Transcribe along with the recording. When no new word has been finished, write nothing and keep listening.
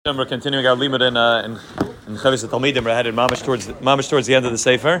We're continuing our limud in Chovos HaTalmidim. We're headed mamish towards the end of the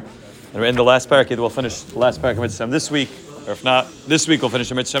sefer, and we're in the last parak. We'll finish the last parak of Mitzvah this week, or if not this week, we'll finish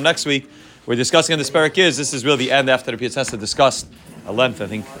the Mitzvah next week. We're discussing in this parak this is really the end after the Piyatzesa discussed a length. I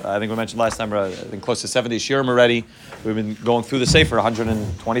think we mentioned last time. I think close to 70 shiurim already. We've been going through the sefer,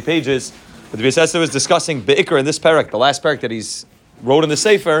 120 pages. But the Piyatzesa was discussing be'ikr in this parak, the last parak that he's wrote in the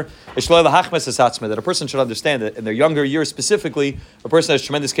sefer, that a person should understand that in their younger years specifically, a person has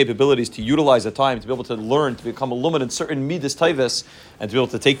tremendous capabilities to utilize the time, to be able to learn, to become a lumen in certain midas taivas, and to be able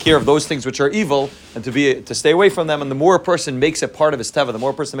to take care of those things which are evil, and to stay away from them. And the more a person makes it part of his teva, the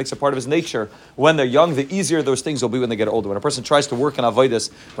more a person makes it part of his nature, when they're young, the easier those things will be when they get older. When a person tries to work in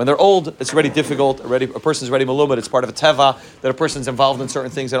avodas, when they're old, it's already difficult, a person's already malumad, it's part of a teva, that a person's involved in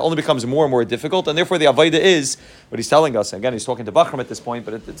certain things, and it only becomes more and more difficult, and therefore the avodah is, what he's telling us, again, he's talking to Bachram at this point,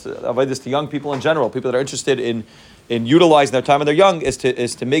 but it's avodas to young people in general, people that are interested in utilizing their time when they're young, is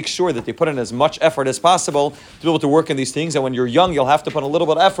to make sure that they put in as much effort as possible to be able to work in these things. And when you're young, you'll have to put a little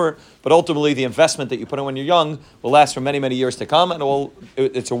bit of effort, but ultimately the investment that you put in when you're young will last for many, many years to come, and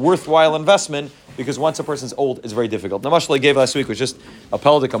it's a worthwhile investment, because once a person's old, it's very difficult. The mashal I gave last week was just a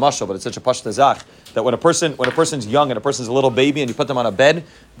peldik mashal, but it's such a pashta zach that when a person's young and a person's a little baby and you put them on a bed,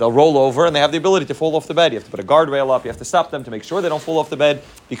 they'll roll over and they have the ability to fall off the bed. You have to put a guardrail up. You have to stop them to make sure they don't fall off the bed,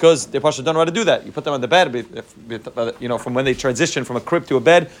 because they don't know how to do that. You put them on the bed, from when they transition from a crib to a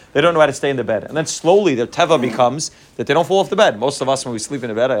bed, they don't know how to stay in the bed. And then slowly their teva becomes that they don't fall off the bed. Most of us, when we sleep in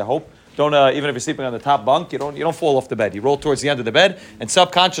the bed, I hope, don't even if you're sleeping on the top bunk, you don't fall off the bed. You roll towards the end of the bed, and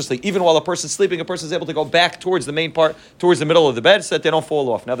subconsciously, even while a person's sleeping, a person is able to go back towards the main part, towards the middle of the bed, so that they don't fall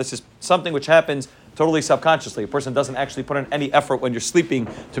off. Now, this is something which happens totally subconsciously. A person doesn't actually put in any effort when you're sleeping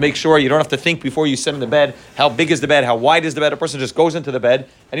to make sure you don't have to think before you sit in the bed, how big is the bed, how wide is the bed. A person just goes into the bed,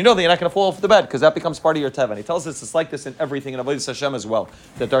 and you know that you're not going to fall off the bed, because that becomes part of your teva. And he tells us it's like this in everything in Avodas Hashem as well,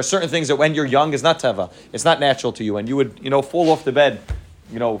 that there are certain things that when you're young is not teva, it's not natural to you, and you would fall off the bed,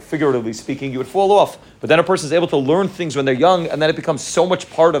 figuratively speaking, you would fall off. But then a person is able to learn things when they're young, and then it becomes so much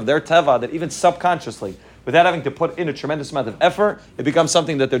part of their teva that even subconsciously, without having to put in a tremendous amount of effort, it becomes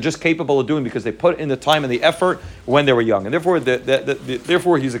something that they're just capable of doing because they put in the time and the effort when they were young. And therefore,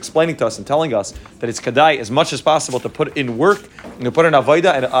 therefore he's explaining to us and telling us that it's kadai as much as possible to put in work and to put in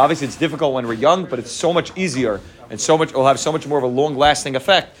avodah. And obviously it's difficult when we're young, but it's so much easier and will have so much more of a long-lasting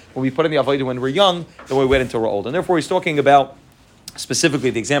effect when we put in the avodah when we're young than when we wait until we're old. And therefore he's talking about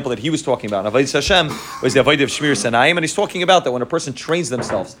specifically the example that he was talking about in Avodas Hashem was the avodah of Shmir Sanayim, and he's talking about that when a person trains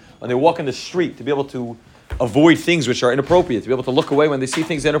themselves, when they walk in the street, to be able to avoid things which are inappropriate, to be able to look away when they see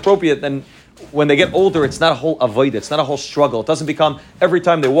things inappropriate, then when they get older, it's not a whole avodah, it's not a whole struggle. It doesn't become every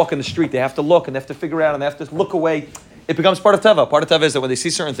time they walk in the street, they have to look and they have to figure out and they have to look away. It becomes part of teva. Part of teva is that when they see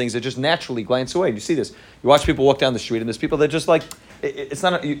certain things, they just naturally glance away. And you see this. You watch people walk down the street, and there's people that just like, it's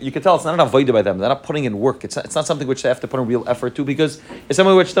not. You can tell it's not an avodah by them. They're not putting in work. It's not something which they have to put in real effort to, because it's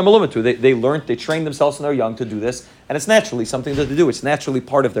something which they're malumah to. They learned, they trained themselves when they're young to do this, and it's naturally something that they do. It's naturally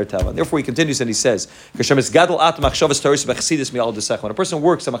part of their teva. And therefore, he continues and he says, when a person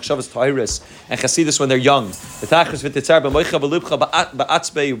works on machshavas tahiris and chasidus when they're young,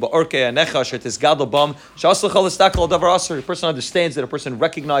 a person understands it, a person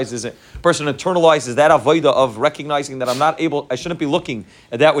recognizes it, a person internalizes that avodah of recognizing that I shouldn't be looking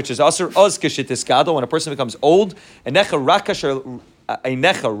at that which is asur. When a person becomes old,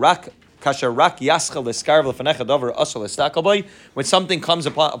 when something comes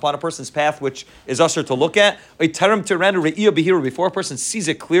upon a person's path which is usher to look at, before a person sees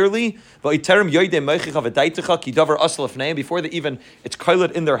it clearly, before it's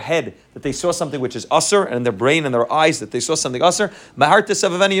kailat in their head that they saw something which is usher, and in their brain and their eyes that they saw something usher, right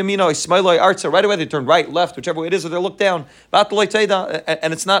away they turn right, left, whichever way it is, or they look down.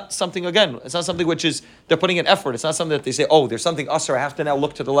 And it's not something, it's not something which is, they're putting in effort. It's not something that they say, oh, there's something usher, I have to now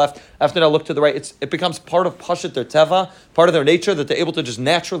look to the left, I have to now look to the right. It becomes part of Pashat, their teva, part of their nature, that they're able to just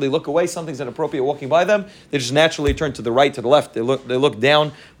naturally look away. Something's inappropriate walking by them. They just naturally turn to the right, to the left. They look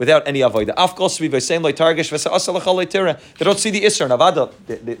down without any avodah. They don't see the isser in avada.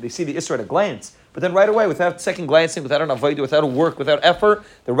 They see the isser at a glance. But then right away, without second glancing, without an avodah, without a work, without effort,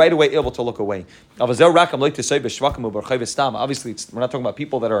 they're right away able to look away. Obviously, we're not talking about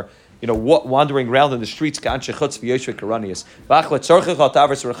people that are wandering around in the streets, people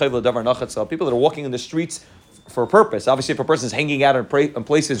that are walking in the streets for a purpose. Obviously, if a person is hanging out in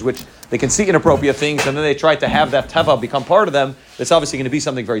places which they can see inappropriate things, and then they try to have that teva become part of them, that's obviously going to be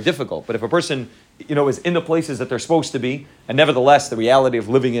something very difficult. But if a person, is in the places that they're supposed to be, and nevertheless, the reality of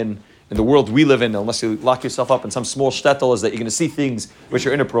living in in the world we live in, unless you lock yourself up in some small shtetl, is that you're going to see things which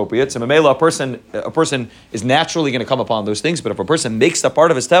are inappropriate. So Mamela, a person is naturally going to come upon those things, but if a person makes that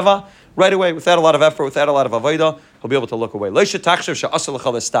part of his teva, right away, without a lot of effort, without a lot of avodah, he'll be able to look away.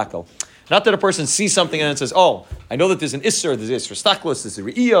 Not that a person sees something and then says, oh, I know that there's an isser, there's isser staklos, there's a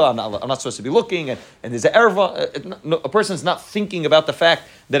re'iyah, I'm not supposed to be looking, and there's an erva. A person's not thinking about the fact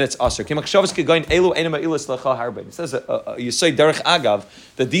that it's asr. It says, you say derech agav,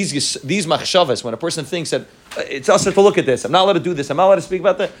 that these machshavas, when a person thinks that it's asr to look at this, I'm not allowed to do this, I'm not allowed to speak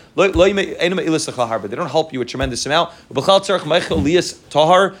about that, they don't help you a tremendous amount.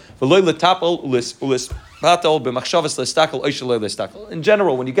 In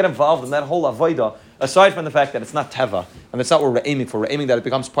general, when you get involved in that whole avodah, aside from the fact that it's not teva, and that's not what we're aiming for, we're aiming that it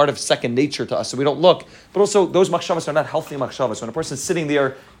becomes part of second nature to us, so we don't look, but also those machshavas are not healthy machshavas. When a person's sitting there,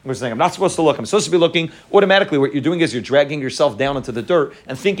 and we're saying, I'm not supposed to look, I'm supposed to be looking, automatically what you're doing is you're dragging yourself down into the dirt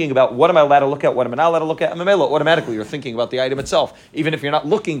and thinking about what am I allowed to look at, what am I not allowed to look at, and automatically you're thinking about the item itself, even if you're not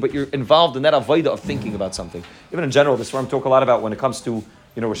looking, but you're involved in that avodah of thinking about something. Even in general, this is what I'm talking a lot about when it comes to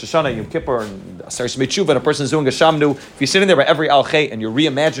Rosh Hashanah, Yom Kippur, and Asar Shmei Tshuva, and a person's doing a shamnu. If you're sitting there by every al chay and you're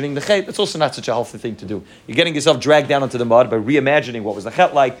reimagining the chay, that's also not such a healthy thing to do. You're getting yourself dragged down into the mud by reimagining what was the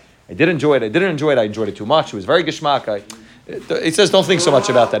chet like. I didn't enjoy it, I enjoyed it too much, it was very geshmak. It says don't think so much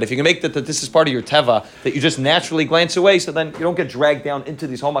about that. If you can make that this is part of your teva, that you just naturally glance away, so then you don't get dragged down into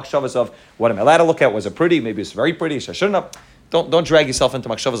these whole machshavas of what am I allowed to look at, was it pretty, maybe it's very pretty, so I shouldn't have. Don't drag yourself into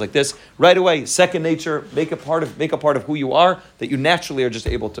machshavas like this. Right away, second nature, make a part of who you are, that you naturally are just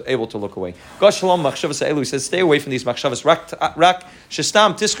able to look away. Gosh shalom machshavas elu, he says, stay away from these machshavas. Rak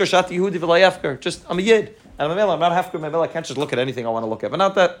shestam tiskar shat Yehudi v'layafker. Just I'm a yid, and I'm not hafker. I can't just look at anything I want to look at. But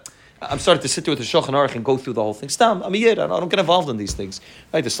not that I'm starting to sit there with the Shulchan Aruch and go through the whole thing. Stam, I'm a yid. I don't get involved in these things.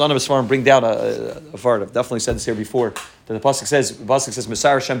 Right? The son of a svarim bring down a vart. I've definitely said this here before. That the pasuk says,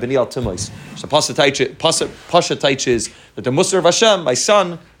 Mesar Hashem b'ni al timois. So pasha taich is that the Musar of Hashem, my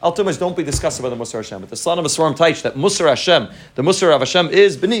son, al timois, don't be discussed about the Musar of Hashem. But the son of a svarim taich, that Musar Hashem, the Musar of Hashem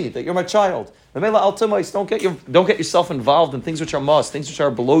is b'ni, that you're my child. Al timois, don't get yourself involved in things which are must, things which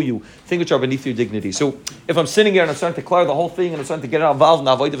are below you, things which are beneath your dignity. So if I'm sitting here and I'm starting to clear the whole thing and I'm starting to get involved in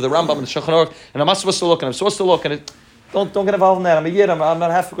the avodah of the Rambam and the Shulchan Aruch, and I'm not supposed to look, and I'm supposed to look, and don't get involved in that. I'm a yid. I'm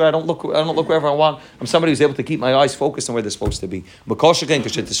not half. I don't look wherever I want. I'm somebody who's able to keep my eyes focused on where they're supposed to be. Or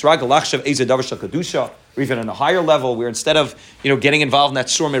even on a higher level, where instead of getting involved in that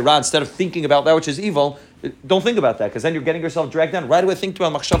sur mirah, instead of thinking about that which is evil, don't think about that, because then you're getting yourself dragged down. Right away, think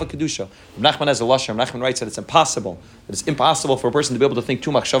about machshava kedusha. Nachman has a lashon. Nachman writes that it's impossible for a person to be able to think two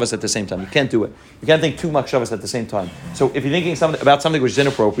machshavas at the same time. You can't do it. You can't think two machshavas at the same time. So if you're thinking about something which is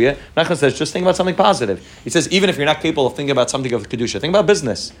inappropriate, Nachman says just think about something positive. He says even if you're not capable of thinking about something of kedusha, think about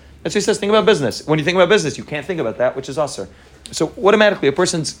business. That's what he says. Think about business. When you think about business, you can't think about that which is asur. So automatically, a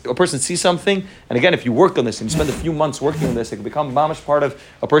person sees something, and again, if you work on this and you spend a few months working on this, it can become mamash part of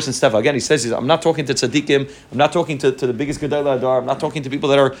a person's teva. Again, he says, I'm not talking to tzaddikim, I'm not talking to the biggest gedolei hadar, I'm not talking to people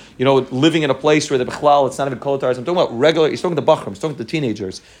that are living in a place where the bechlal, it's not even kolotars. I'm talking about regular. He's talking to bachrim, he's talking to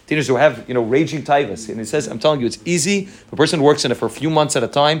teenagers who have raging taivas. And he says, I'm telling you, it's easy. If a person works in it for a few months at a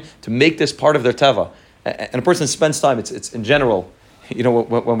time to make this part of their teva, and a person spends time. It's in general.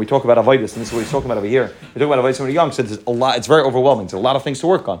 When we talk about avodas, and this is what he's talking about over here, we talk about avodas when we're young, so there's a lot, it's very overwhelming. There's a lot of things to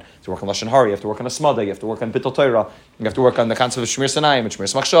work on. To work on Lashon Hara, you have to work on a Smada, you have to work on Bittul Torah, you have to work on the concept of Shmir Sanayim and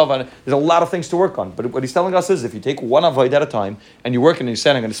Shmir Machshava. There's a lot of things to work on. But what he's telling us is, if you take one avodah at a time, and you're working and you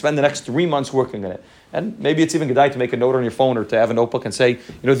say, I'm going to spend the next 3 months working on it, and maybe it's even good to make a note on your phone or to have a notebook and say,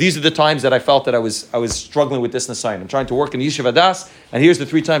 these are the times that I felt that I was struggling with this Nasayin. I'm trying to work in Yishuv Adas, and here's the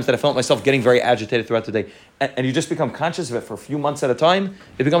 3 times that I felt myself getting very agitated throughout the day. And you just become conscious of it for a few months at a time.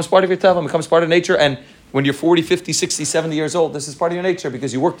 It becomes part of your teva, it becomes part of nature. And when you're 40, 50, 60, 70 years old, this is part of your nature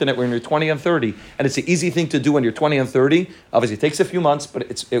because you worked in it when you're 20 and 30. And it's an easy thing to do when you're 20 and 30. Obviously, it takes a few months,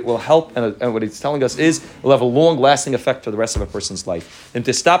 but it will help. And what it's telling us is it will have a long-lasting effect for the rest of a person's life. And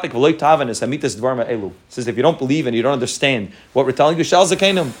to stop it, it says if you don't believe and you don't understand what we're telling you, ask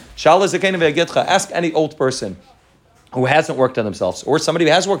any old person who hasn't worked on themselves, or somebody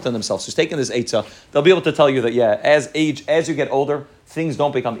who has worked on themselves, who's taken this eitzah, they'll be able to tell you that, as you get older, things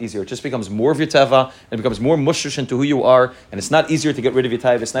don't become easier. It just becomes more of your teva, and it becomes more mushish into who you are, and it's not easier to get rid of your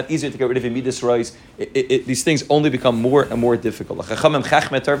teva, it's not easier to get rid of your midas rois. These things only become more and more difficult.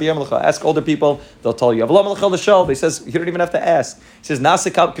 Ask older people, they'll tell you. He says, you don't even have to ask. He says,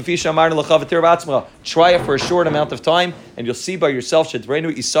 try it for a short amount of time, and you'll see by yourself,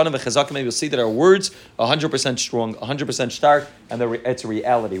 you'll see that our words are 100% strong, 100% stark, and it's a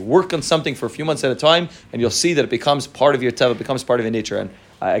reality. Work on something for a few months at a time, and you'll see that it becomes part of your teva, becomes part of your nature. And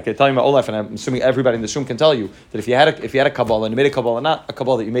I can tell you my whole life, and I'm assuming everybody in this room can tell you that if you had a Kabbalah and you made a Kabbalah, not a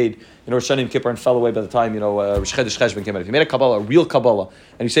Kabbalah that you made, Rosh Hashanah Kippur and fell away by the time Rosh Chodesh Cheshvan came out. If you made a Kabbalah, a real Kabbalah,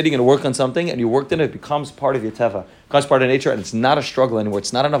 and you said you're going to work on something, and you worked in it, it becomes part of your teva, becomes part of nature, and it's not a struggle anymore.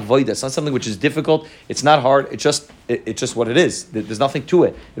 It's not an avodah. It's not something which is difficult. It's not hard. It's just what it is. There's nothing to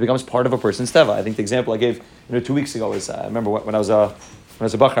it. It becomes part of a person's teva. I think the example I gave 2 weeks ago is I remember when I was a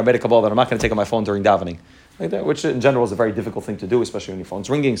bachar, I made a Kabbalah that I'm not going to take on my phone during davening. Like that, which in general is a very difficult thing to do, especially when your phone's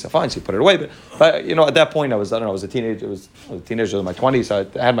ringing. So fine, so you put it away. But at that point, I was a teenager. I was a teenager in my 20s. So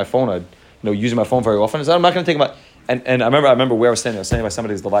I had my phone. I'd using my phone very often. So I'm not going to take my. And I remember where I was standing. I was standing by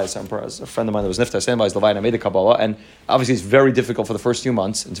somebody's levaya. A friend of mine that was nifta. I was standing by his levaya, and I made a Kabbalah. And obviously, it's very difficult for the first few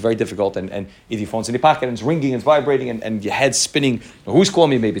months. It's very difficult, and either your phone's in your pocket, and it's ringing, and it's vibrating, and your head's spinning. Who's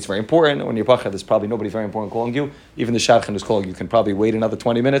calling me? Maybe it's very important. When you're bachar, there's probably nobody very important calling you. Even the shadchan who's calling you can probably wait another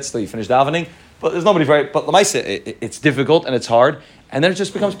 20 minutes till you finish davening. But there's nobody very. But l'maisa, it's difficult and it's hard, and then it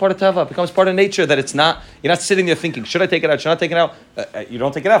just becomes part of teva. It becomes part of nature. That it's not. You're not sitting there thinking, should I take it out? Should I not take it out? You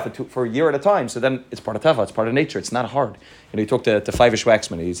don't take it out for a year at a time. So then it's part of teva. It's part of nature. It's not hard. You talk to Fivish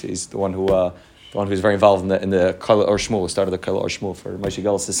Waxman. He's the one who's very involved in the Kol or Shmuel. He started the Kol or Shmuel for Moshe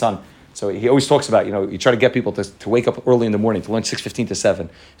Gellis' son. So he always talks about, you try to get people to wake up early in the morning, to learn 6:15 to 7.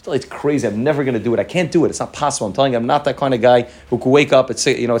 It's crazy. I'm never going to do it. I can't do it. It's not possible. I'm telling you, I'm not that kind of guy who could wake up at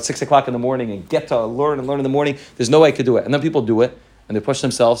 6 o'clock in the morning and get to learn in the morning. There's no way I could do it. And then people do it, and they push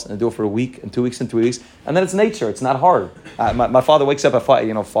themselves, and they do it for a week, and 2 weeks, and 3 weeks, and then it's nature. It's not hard. My father wakes up at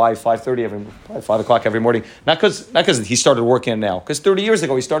 5:30 5 o'clock every morning, not because he started working now, because 30 years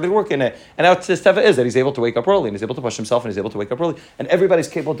ago he started working it, and now his teva is that he's able to wake up early, and he's able to push himself, and he's able to wake up early, and everybody's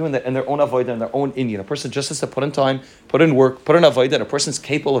capable of doing that in their own avodah, in their own inyan. A person just has to put in time, put in work, put in avodah, and a person's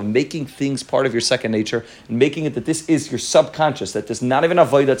capable of making things part of your second nature, and making it that this is your subconscious, that there's not even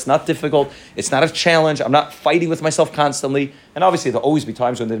avodah, it's not difficult, it's not a challenge, I'm not fighting with myself constantly, and obviously there'll always be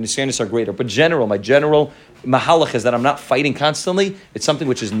times when the nisyanis are greater, but my general mahalach is that I'm not fighting constantly. It's something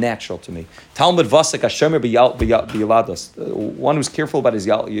which is natural to me. Talmud Vasek Hashemer b'yalados. One who's careful about his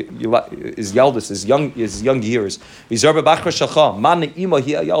yaldus, his young years. V'zar b'bachra shalcha. Ma ne'ima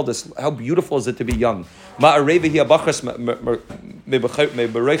hi yaldus. How beautiful is it to be young? Ma areva hi bachras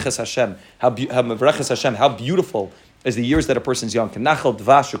mebereiches Hashem. How beautiful is the years that a person's young. Kanachal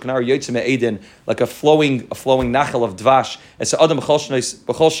dvash, ukanar yotzim e'edin, like a flowing nachal of dvash. It's adam b'chol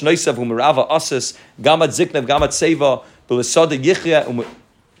shneisav u'merava asis, gamat ziknev, gamat seva, b'lesada yichya,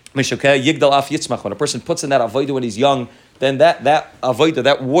 mishokeh yigdal af yitzmach. When a person puts in that avodah when he's young, then that avodah,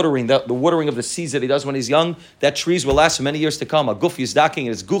 the watering of the seeds that he does when he's young, that trees will last for many years to come. A guf yizdaking, and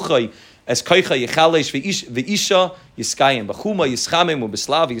it's guchay, as kaicha yichalesh v'isha yiskayim b'chuma yischamim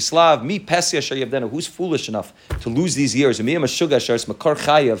u'b'slav yislav mi pesi asher yavdenu. Who's foolish enough to lose these years? And mi mashuga asher es makar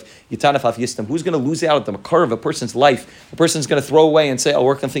chayav yitanaf af yistam. Who's going to lose out at the makar of a person's life? A person's going to throw away and say, I'll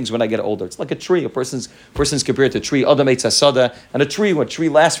work on things when I get older. It's like a tree. A person's compared to a tree. Adam eitz asada, and a tree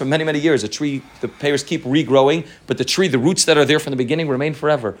lasts for many, many years. A tree, the payers keep regrowing, but the tree, the roots that are there from the beginning remain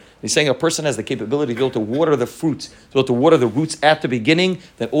forever. He's saying a person has the capability to be able to water the fruits, to be able to water the roots at the beginning,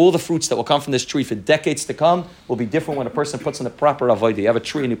 that all the fruits that will come from this tree for decades to come will be different when a person puts in the proper avodah. You have a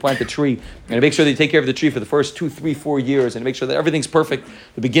tree and you plant the tree, and you make sure that you take care of the tree for the first 2, 3, 4 years, and you make sure that everything's perfect.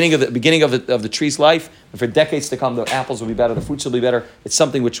 The beginning of the tree's life, and for decades to come, the apples will be better, the fruits will be better. It's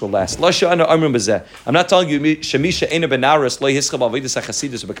something which will last. I'm not telling you don't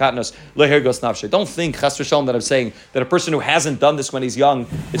think chas v'shalom that I'm saying that a person who hasn't done this when he's young,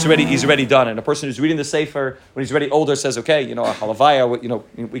 he's already done it. And a person who's reading the Sefer when he's already older says, okay,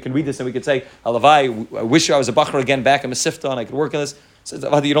 halavai, we can read this and we could say, halavai, I wish I was a bachar again back in Masifta and I could work on this.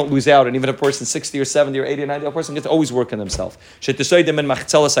 So you don't lose out, and even a person 60 or 70 or 80 or 90, a person gets to always work on themselves. That I'm not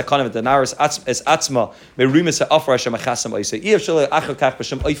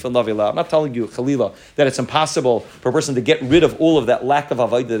telling you, Khalila, that it's impossible for a person to get rid of all of that lack of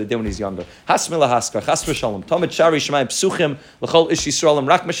avodah that they did when he's younger. A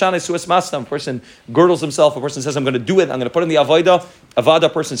person girdles himself, a person says, I'm going to do it, I'm going to put in the avodah. A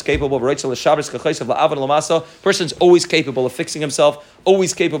person's capable, person's always capable of fixing himself,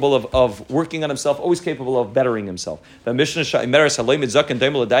 always capable of working on himself, always capable of bettering himself. The Mishnah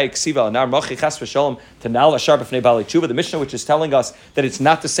which is telling us that it's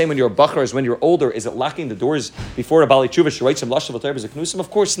not the same when you're a bachar as when you're older. Is it locking the doors before a bali tshuva? Of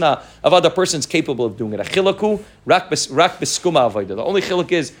course not. Avada person's capable of doing it. The only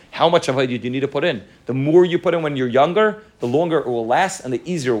chiluk is how much avodah do you need to put in. The more you put in when you're younger, the longer it will last and the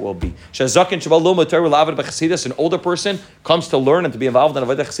easier it will be. An older person comes to learn and to be involved in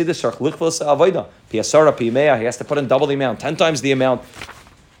avodah chassidus. He has to put in double the amount, 10 times the amount.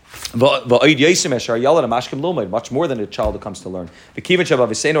 Much more than a child who comes to learn. He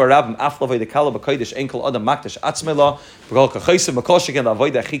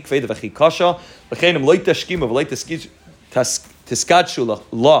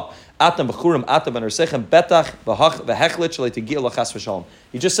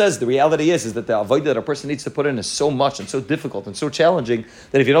just says the reality is that the avodah that a person needs to put in is so much and so difficult and so challenging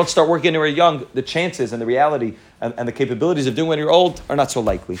that if you don't start working when you're young, the chances and the reality and the capabilities of doing when you're old are not so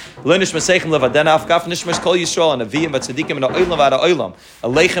likely. The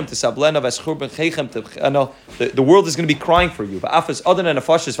world is going to be crying for you. The Baruch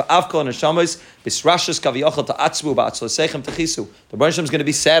Hashem is going to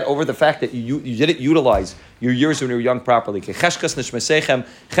be sad over the fact that you didn't utilize your years when you were young properly.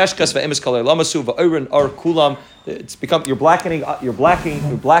 It's become you're blackening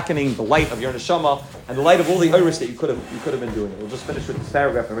the light of your neshama and the light of all the iris that you could have been doing. We'll just finish with this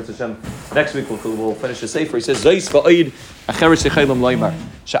paragraph. And Hashem, next week we'll finish the sefer. He says, "Zeis va'id acheres yechaylam loymar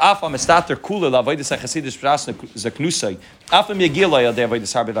she'af amistater kula la'avodas hachasidish prasna zaknusay afam yagila yadei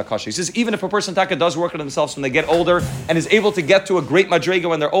avodas harbe v'akash." He says, even if a person taka does work on themselves when they get older and is able to get to a great madrega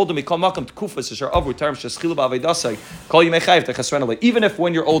when they're older, mikol makam tkufas asher avu term sheschila ba'avodasay kol yimei chayv techasren. Even if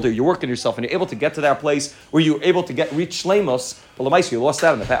when you're older you work on yourself and you're able to get to that place where you're able to reach shleimus, well, you lost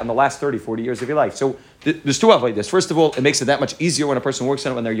out in the last 30, 40 years of your life. So there's two avodas. First of all, it makes it that much easier when a person works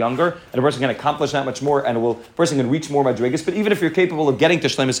on it when they're younger, and a person can accomplish that much more, and a person can reach more madrigas. But even if you're capable of getting to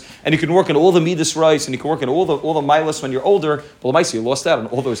shleimus, and you can work on all the midas rice, and you can work on all the milas when you're older, well, you lost out on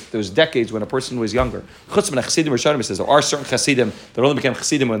all those decades when a person was younger. Chasidim Rishonim says there are certain chasidim that only became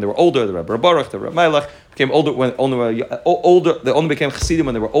chasidim when they were older. The Rebbe Baruch, the Rebbe Melech became older when older. They only became chasidim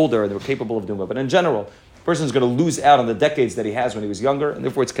when they were older and they were capable of doing it. But in general, a person is going to lose out on the decades that he has when he was younger, and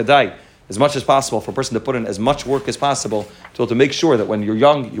therefore it's kadai, as much as possible, for a person to put in as much work as possible to make sure that when you're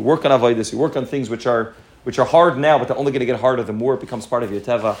young, you work on avodas, you work on things which are hard now, but they're only going to get harder the more it becomes part of your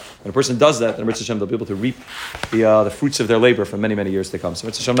teva. When a person does that, then Mitzvah Hashem, they'll be able to reap the fruits of their labor for many, many years to come. So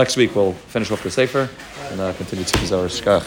Mitzvah Hashem, next week we'll finish off the sefer and continue to our shkach.